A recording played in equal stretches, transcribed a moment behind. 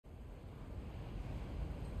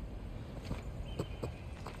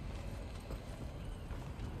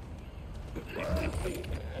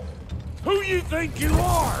Who you think you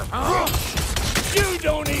are, huh? You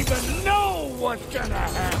don't even know what's gonna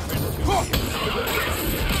happen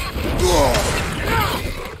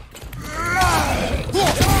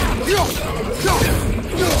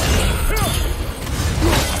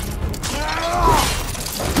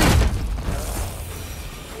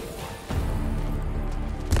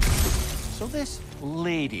So this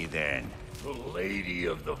lady, then? The Lady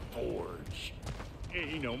of the Forge.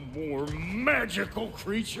 Ain't no more magical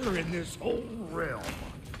creature in this whole realm.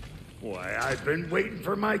 Why, I've been waiting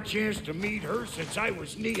for my chance to meet her since I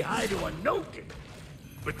was knee-high to a Noken.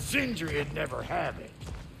 But Sindri'd never have it.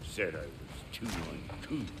 Said I was too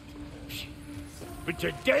uncouth. But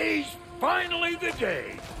today's finally the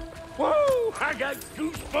day. Whoa! I got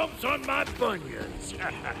goosebumps on my bunions.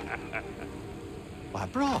 Why,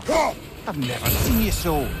 bro, I've never seen you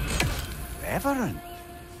so reverent.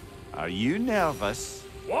 Are you nervous?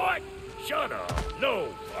 What? Shut up. No,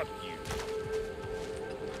 fuck you.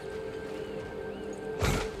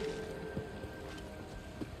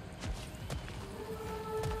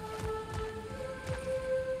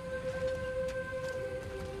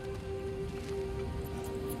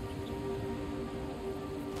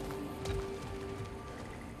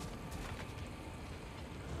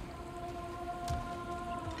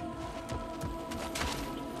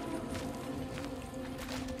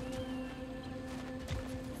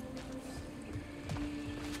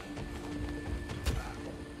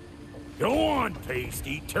 Go on,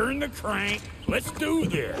 Pasty. Turn the crank. Let's do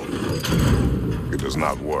this. It does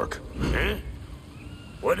not work. Huh?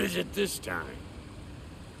 What is it this time?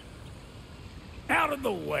 Out of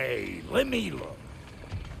the way. Let me look.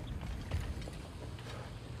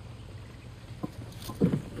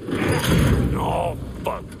 Oh,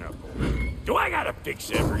 fuck no. Do I gotta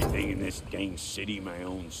fix everything in this dang city my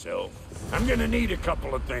own self? I'm gonna need a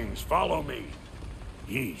couple of things. Follow me.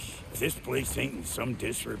 Yeesh, if this place ain't in some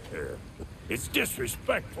disrepair. It's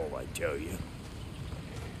disrespectful, I tell you.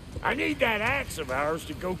 I need that axe of ours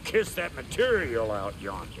to go kiss that material out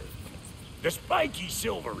yonder. The spiky,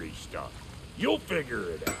 silvery stuff. You'll figure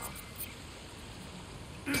it out.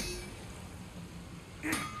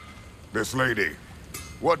 This lady,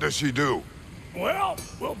 what does she do? Well,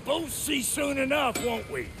 we'll both see soon enough,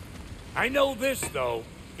 won't we? I know this, though.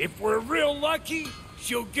 If we're real lucky,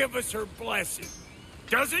 she'll give us her blessing.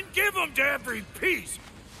 Doesn't give them to every piece,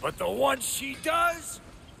 but the ones she does,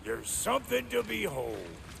 there's something to behold.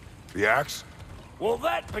 The axe? Well,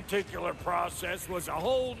 that particular process was a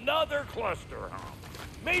whole nother cluster hump.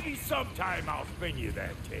 Maybe sometime I'll spin you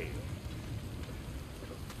that tale.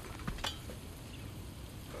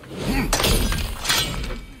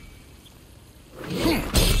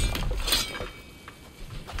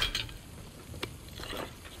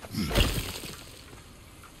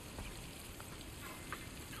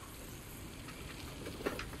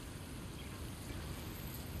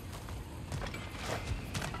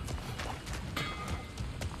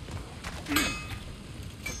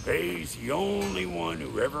 Faye's the only one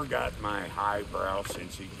who ever got my highbrow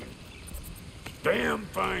sense of humor. Damn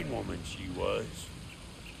fine woman she was.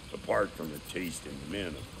 Apart from the taste in men,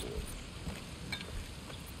 of course.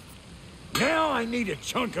 Now I need a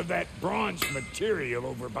chunk of that bronze material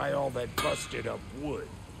over by all that busted up wood.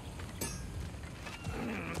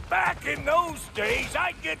 Back in those days,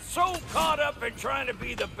 I'd get so caught up in trying to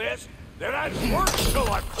be the best that I'd work till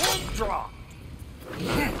I plumb dropped.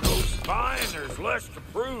 Time goes by and there's less to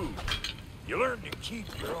prove. You learn to keep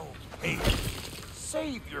your own pace.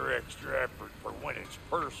 Save your extra effort for when it's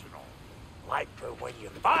personal. Like for when you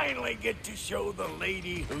finally get to show the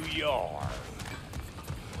lady who you are.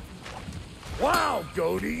 Wow,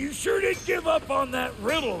 Goaty, you sure did give up on that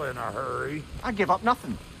riddle in a hurry. I give up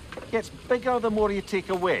nothing. Gets bigger the more you take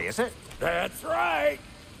away, is it? That's right.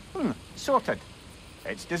 Sorted.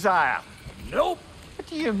 It's desire. Nope. What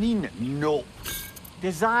do you mean, nope?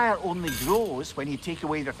 Desire only grows when you take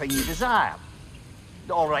away the thing you desire.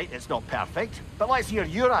 All right, it's not perfect, but let's hear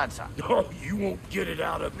your answer. Oh, you won't get it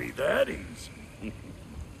out of me that easy.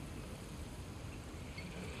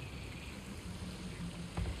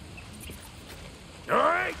 All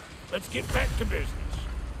right, let's get back to business.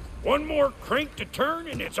 One more crank to turn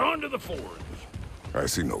and it's on to the forge. I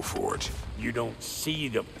see no forge. You don't see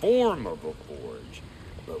the form of a forge,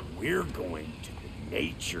 but we're going to the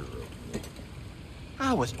nature of it.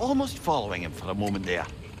 I was almost following him for a moment there.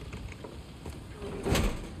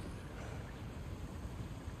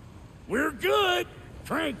 We're good.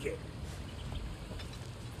 Crank it.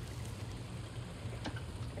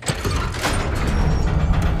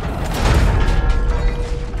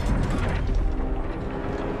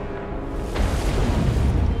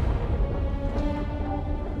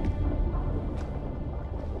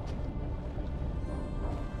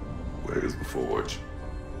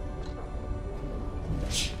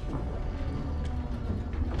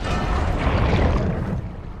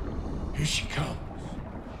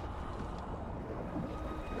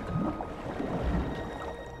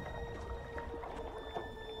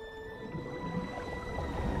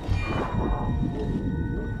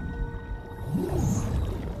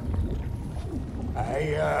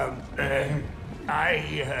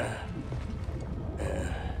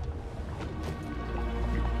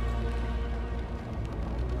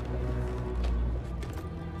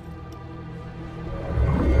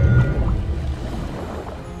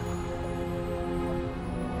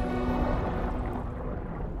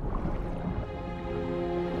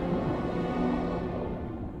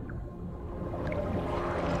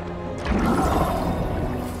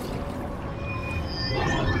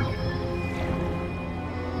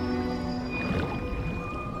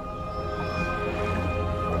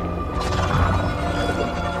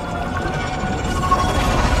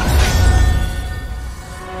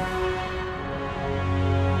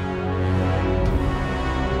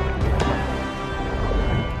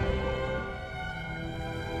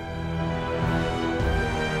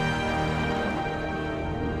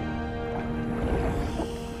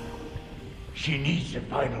 She needs the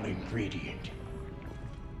final ingredient.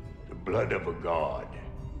 The blood of a god.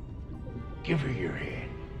 Give her your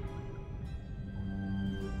hand.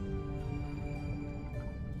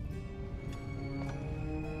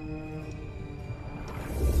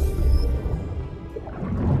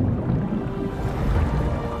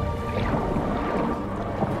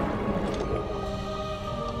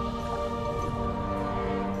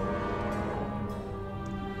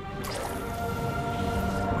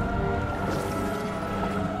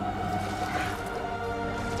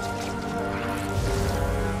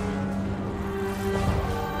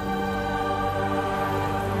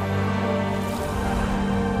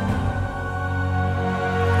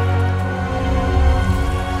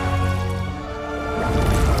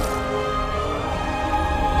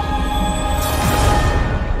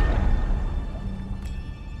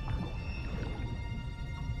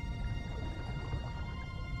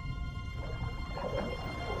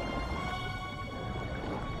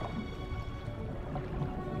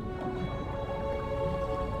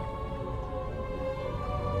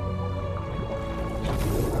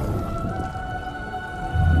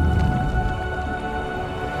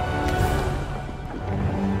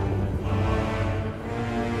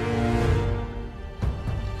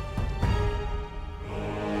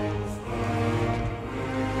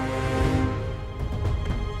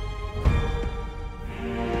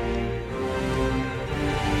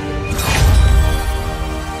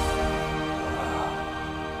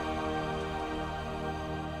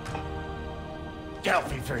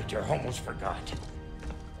 Fimbulwinter, almost forgot.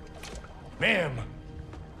 Ma'am,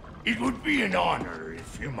 it would be an honor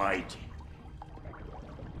if you might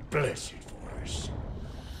bless it for us.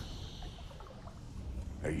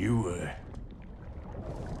 Are you,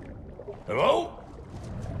 hello?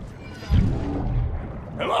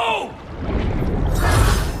 Hello?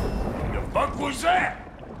 The fuck was that?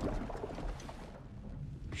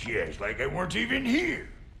 She acts like I weren't even here.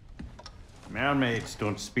 Mermaids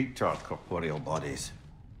don't speak to our corporeal bodies.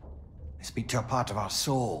 They speak to a part of our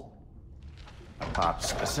soul. A part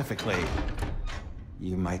specifically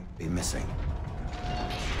you might be missing.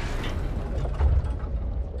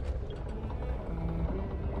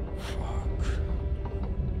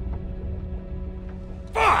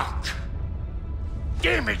 Fuck!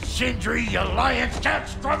 Damn it, Sindri, you lion cat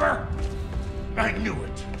scrubber! I knew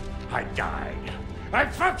it. I died. I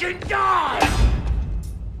fucking died!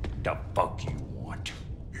 The fuck you want?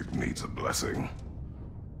 It needs a blessing.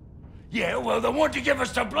 Yeah, well, the one to give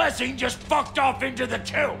us the blessing just fucked off into the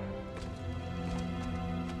tomb.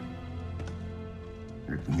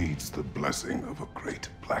 It needs the blessing of a great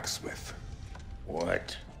blacksmith.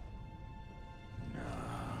 What?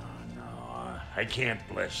 No, I can't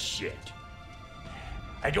bless shit.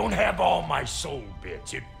 I don't have all my soul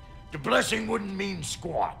bits. The blessing wouldn't mean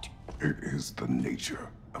squat. It is the nature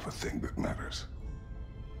of a thing that matters,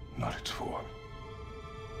 not its form.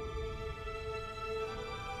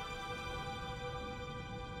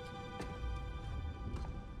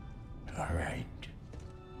 All right.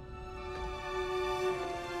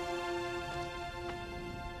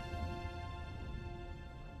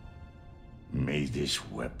 May this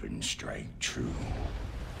weapon strike true.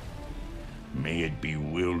 May it be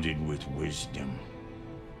wielded with wisdom.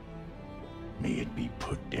 May it be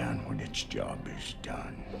put down when its job is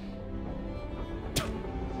done.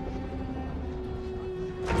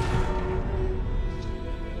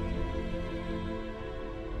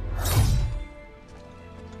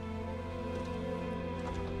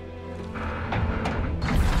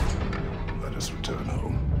 Let us return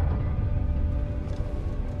home.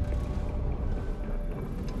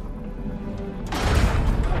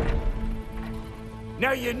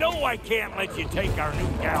 Now you know I can't let you take our new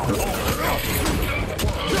gal home.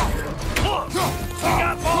 Look, we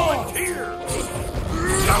got volunteers.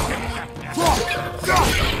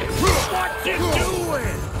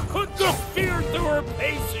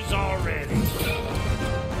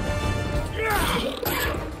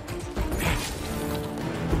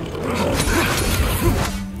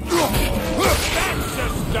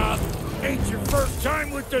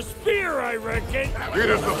 just a spear, I reckon. It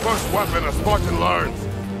is the first weapon a Spartan learns.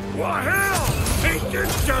 What hell? Ain't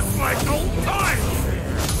this just like old times?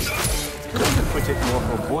 Couldn't have put it more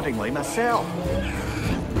forebodingly myself.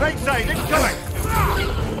 Right side, incoming!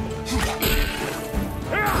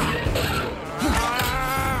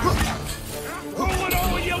 Roll it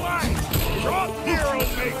all you like! Draupnir will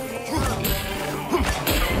make more!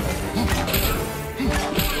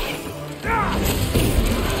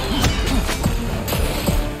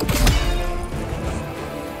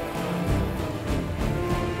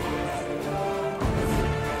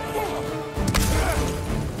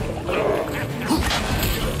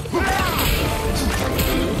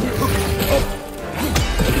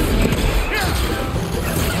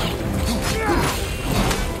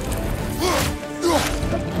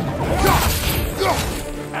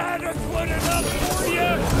 Adequate enough for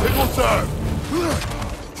you? It will serve.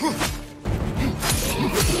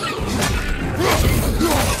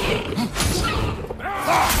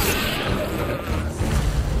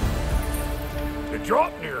 The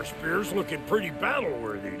Draupnir spear's looking pretty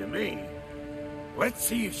battle-worthy to me. Let's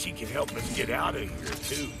see if she can help us get out of here,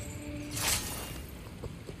 too.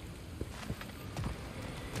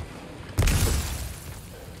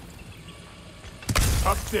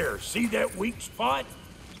 Up there, see that weak spot?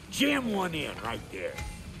 Jam one in right there.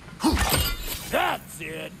 That's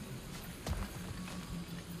it.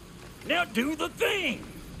 Now do the thing.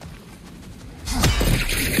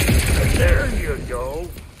 There you go.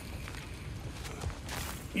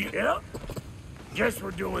 Yep. Guess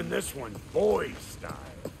we're doing this one boy style.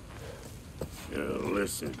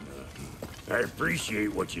 Listen, I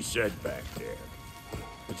appreciate what you said back there.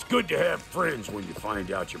 It's good to have friends when you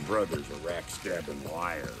find out your brother's a rack-stabbing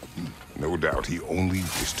liar. No doubt he only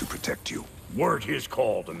wished to protect you. Weren't his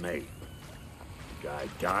call to make. The guy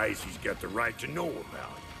dies, he's got the right to know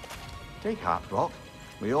about it. Take heart, Brock.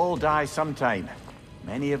 We all die sometime.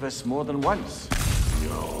 Many of us more than once.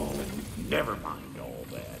 No, never mind all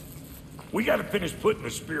that. We gotta finish putting the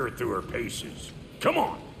spirit through her paces. Come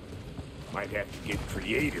on. Might have to get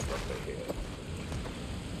creative up ahead.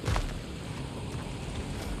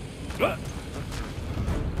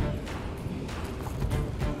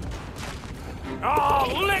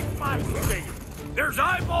 Oh, lick my feet! There's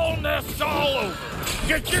eyeball nests all over!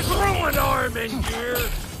 Get your throwing arm in gear!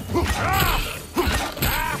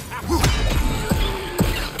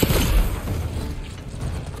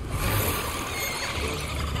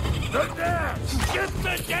 The nest! Get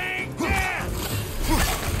the dang nest!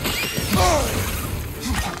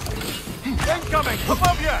 Incoming!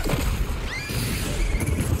 Above you!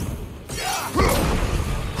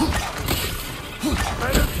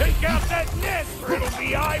 Better take out that nest or it'll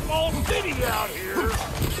be eyeball city out here!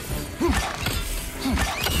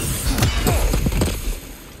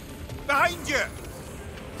 Behind you!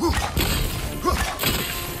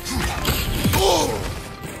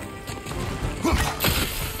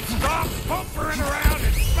 Stop pumpering around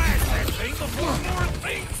and smash that thing before more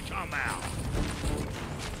things come out!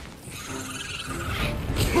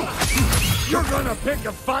 You're gonna pick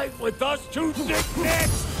a fight with us two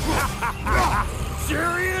dickheads?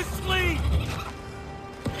 Seriously?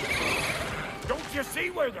 Don't you see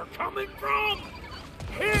where they're coming from?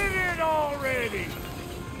 Hit it already!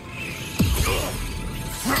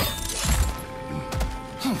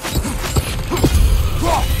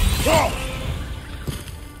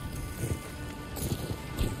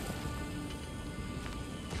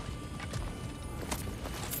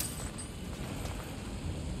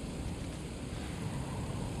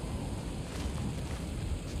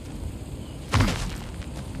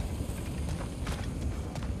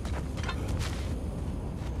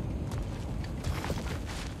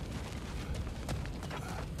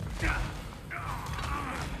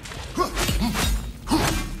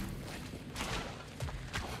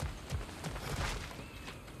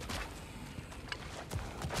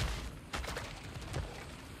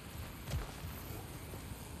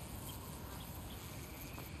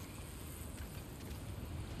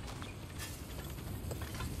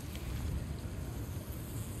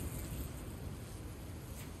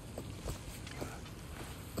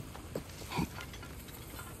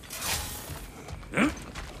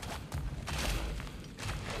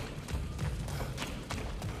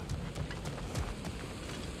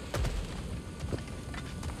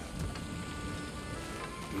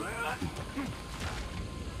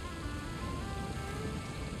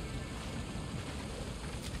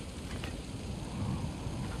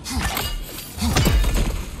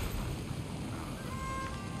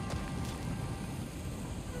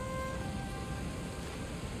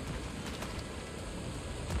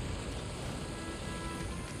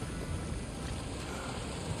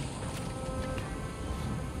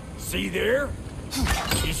 See there?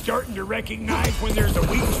 You starting to recognize when there's a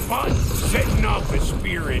weak spot? Setting off a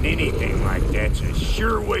spear in anything like that's a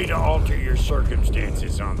sure way to alter your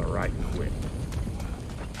circumstances on the right quick.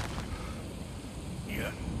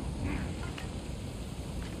 Yeah.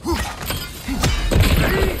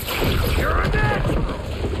 Hey, you're a natural!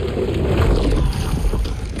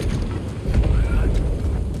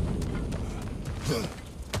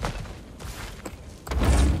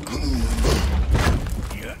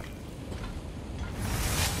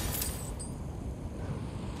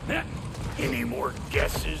 Any more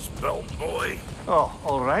guesses, belt boy? Oh,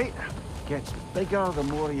 all right. Gets bigger the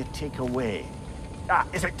more you take away. Ah,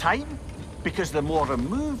 is it time? Because the more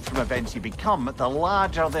removed from events you become, the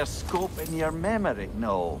larger their scope in your memory.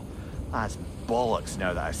 No, that's bollocks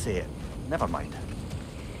now that I say it. Never mind.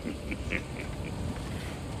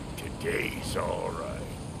 Today's all right.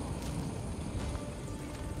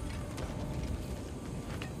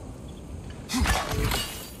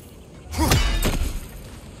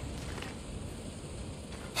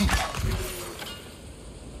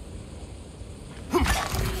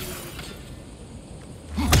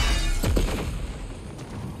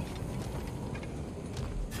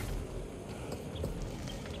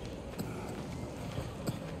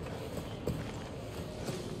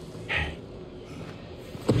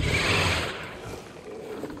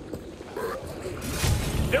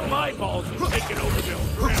 Them eyeballs are taking over the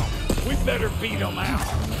realm. We better beat them out.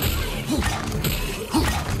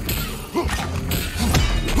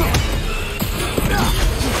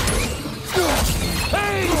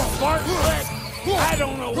 Hey, Sparklet! I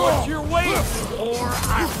don't know what you're waiting for.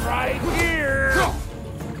 I'm right here.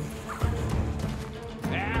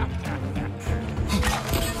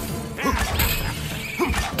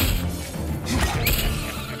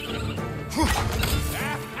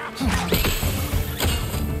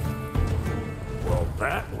 Well,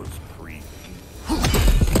 that was creepy.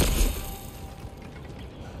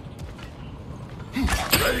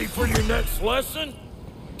 Ready for your next lesson?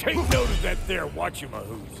 Take note of that there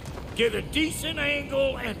whatchamahoos. Get a decent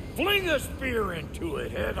angle and fling a spear into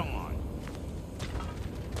it head on.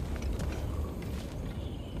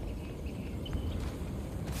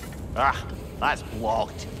 Ah, that's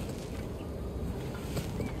blocked.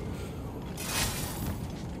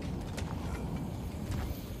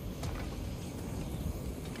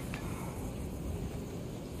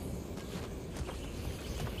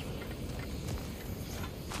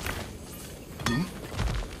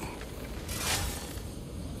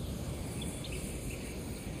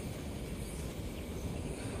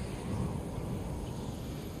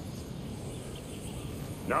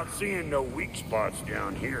 Not seeing no weak spots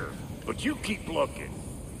down here, but you keep looking.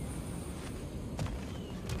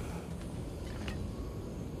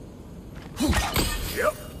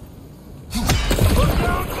 Yep. Look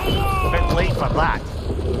out below! Bit late for that.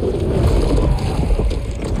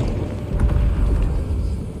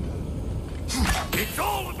 It's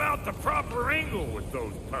all about the proper angle with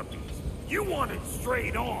those puppies. You want it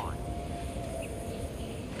straight on.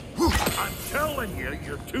 I'm telling you,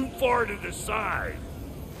 you're too far to the side.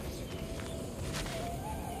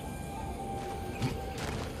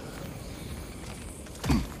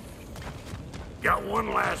 Got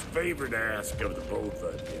one last favor to ask of the both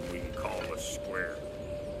of you, and we can call us square.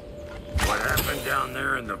 What happened down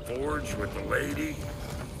there in the forge with the lady?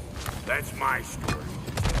 That's my story.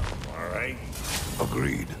 All right?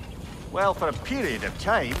 Agreed. Well, for a period of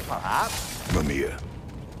time, perhaps. Mamiya.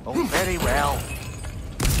 Oh, very well.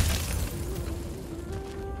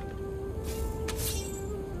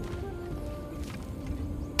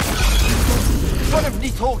 One of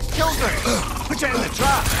Nidhogg's children! Put it in the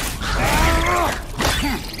trap!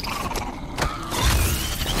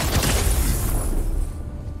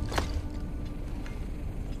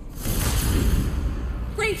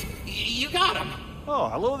 Great! You got him! Oh,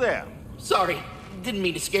 hello there. Sorry, didn't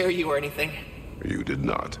mean to scare you or anything. You did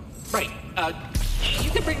not. Right, you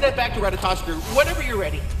can bring that back to Ragnarök whenever you're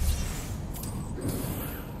ready.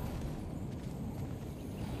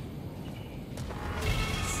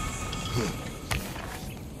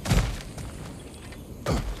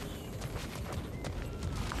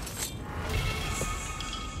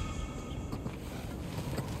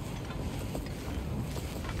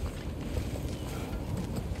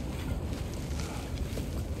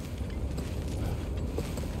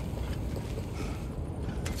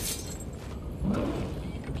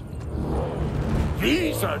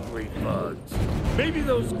 These ugly bugs. Maybe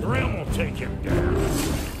those Grim will take him down.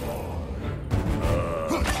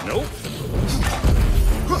 Nope.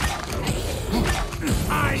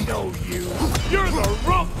 I know you. You're the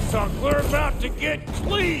rope suckler about to get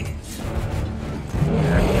clean.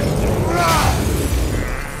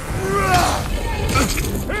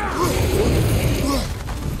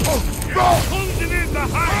 Closing in the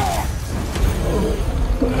height!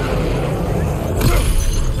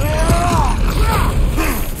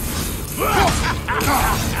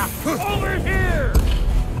 Over here!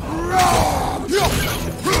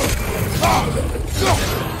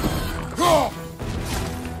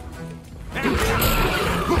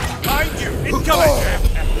 Behind you! Incoming!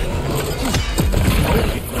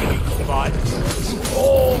 Spot.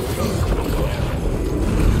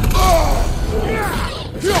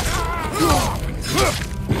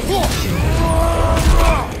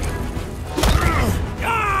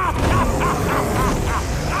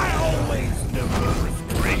 I always knew it was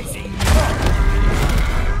crazy.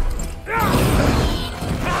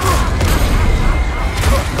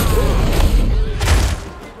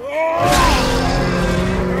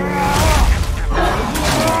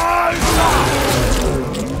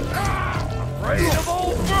 Afraid of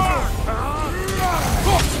old Mark, huh?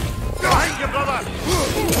 Behind you, brother!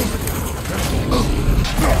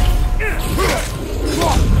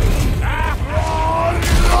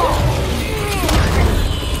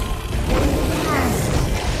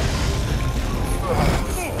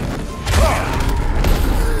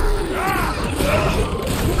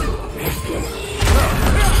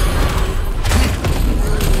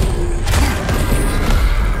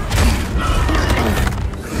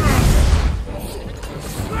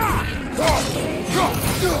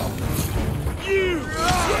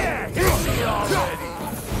 Yeah, hit me already!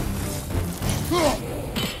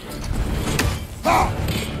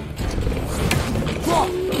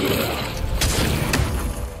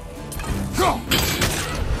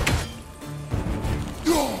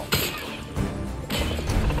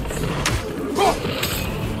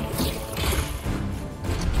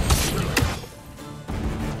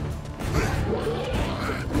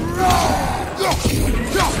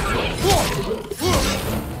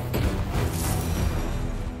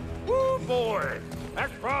 Woo, boy!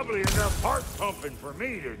 That's probably enough heart pumping for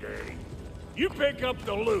me today. You pick up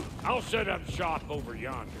the loot. I'll set up shop over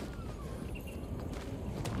yonder.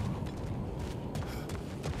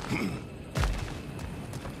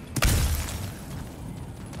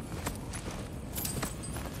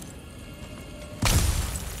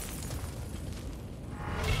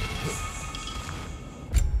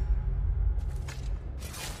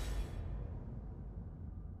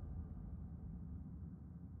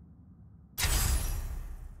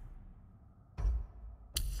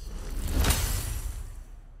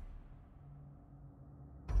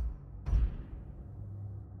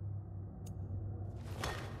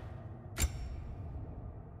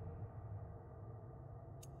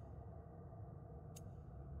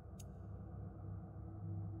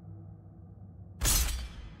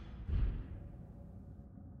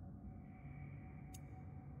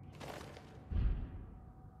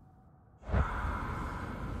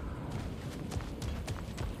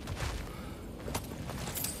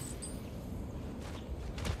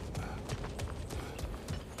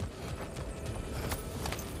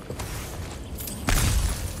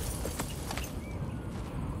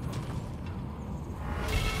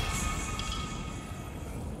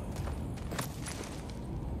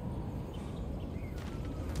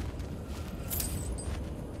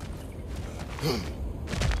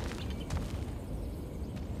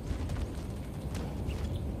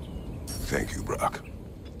 Thank you, Brock.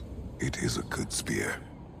 It is a good spear.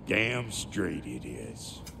 Damn straight it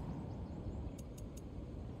is.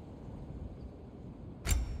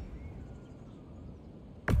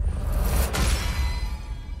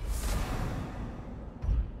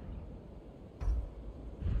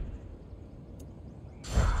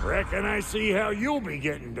 Reckon I see how you'll be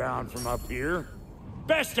getting down from up here.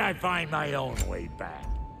 Best I find my own way back.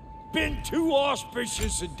 Been too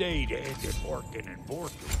auspicious a day to end it working and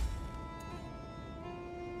working.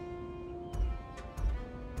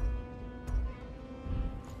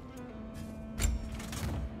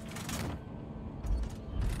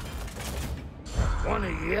 Want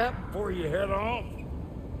a yap before you head off?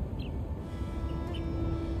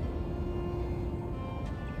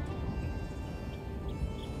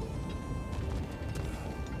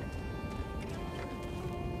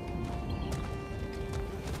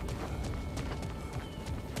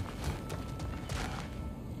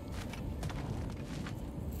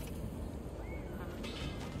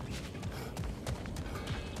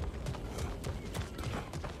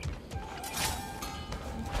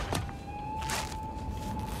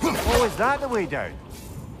 Oh, is that the way down?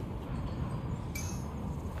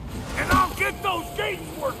 And I'll get those gates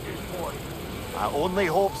working for you. I only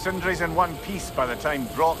hope Sindri's in one piece by the time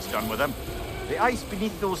Brock's done with him. The ice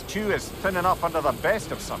beneath those two is thin enough under the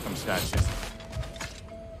best of circumstances.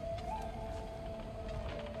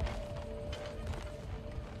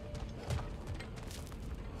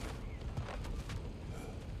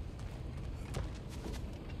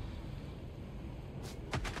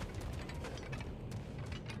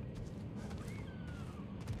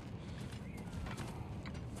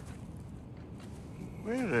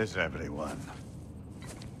 Where is everyone?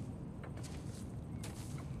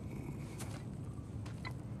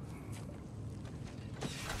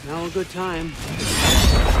 Now a good time.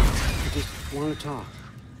 I just want to talk.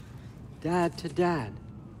 Dad to dad.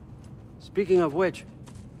 Speaking of which,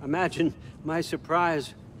 imagine my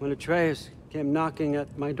surprise when Atreus came knocking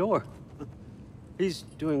at my door. He's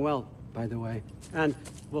doing well, by the way, and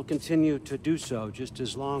will continue to do so just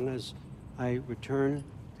as long as I return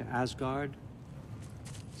to Asgard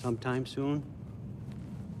sometime soon.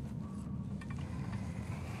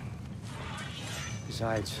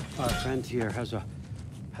 Besides, our friend here has a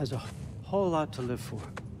whole lot to live for.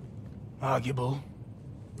 Arguable.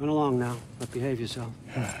 Run along now, but behave yourself.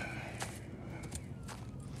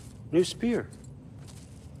 New spear.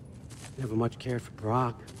 Never much cared for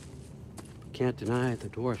Brock. Can't deny the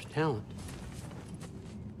dwarf's talent.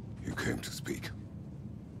 You came to speak.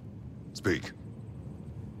 Speak.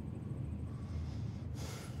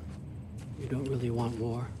 You don't really want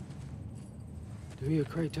war, do you,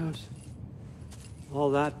 Kratos? All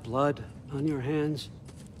that blood on your hands,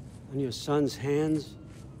 on your son's hands.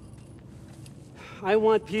 I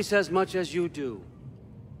want peace as much as you do.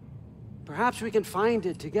 Perhaps we can find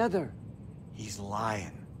it together. He's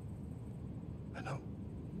lying. I know.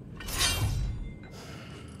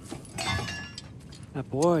 That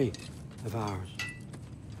boy of ours.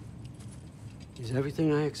 He's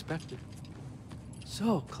everything I expected.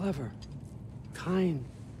 So clever. Kind.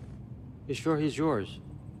 You sure he's yours?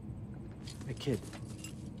 Hey, kid.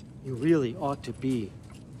 You really ought to be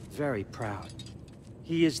very proud.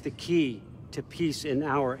 He is the key to peace in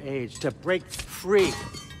our age, to break free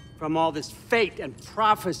from all this fate and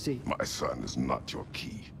prophecy. My son is not your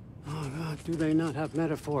key. Oh, God, do they not have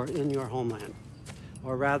metaphor in your homeland?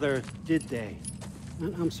 Or rather, did they?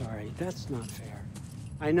 I'm sorry, that's not fair.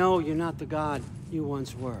 I know you're not the god you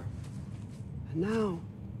once were. And now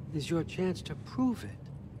is your chance to prove it.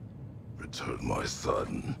 Return my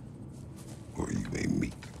son, or you may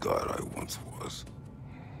meet the god I once was.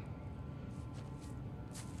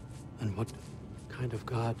 And what kind of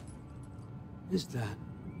god is that,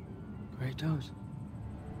 Kratos?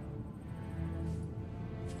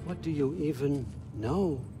 What do you even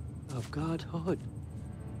know of godhood?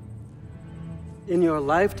 In your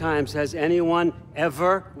lifetimes, has anyone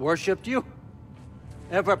ever worshipped you?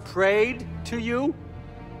 Ever prayed to you?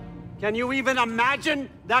 Can you even imagine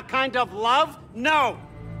that kind of love? No!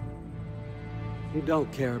 You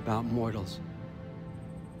don't care about mortals.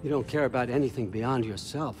 You don't care about anything beyond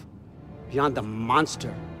yourself. Beyond the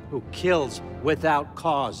monster who kills without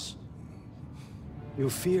cause. You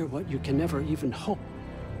fear what you can never even hope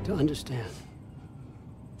to understand.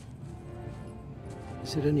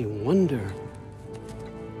 Is it any wonder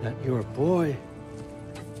that your boy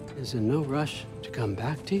is in no rush to come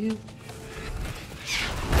back to you?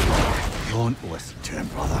 Don't listen to him,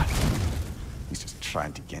 brother. He's just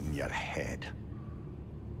trying to get in your head.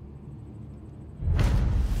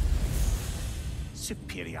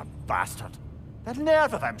 Superior bastard. The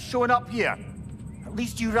nerve of him showing up here. At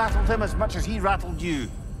least you rattled him as much as he rattled you.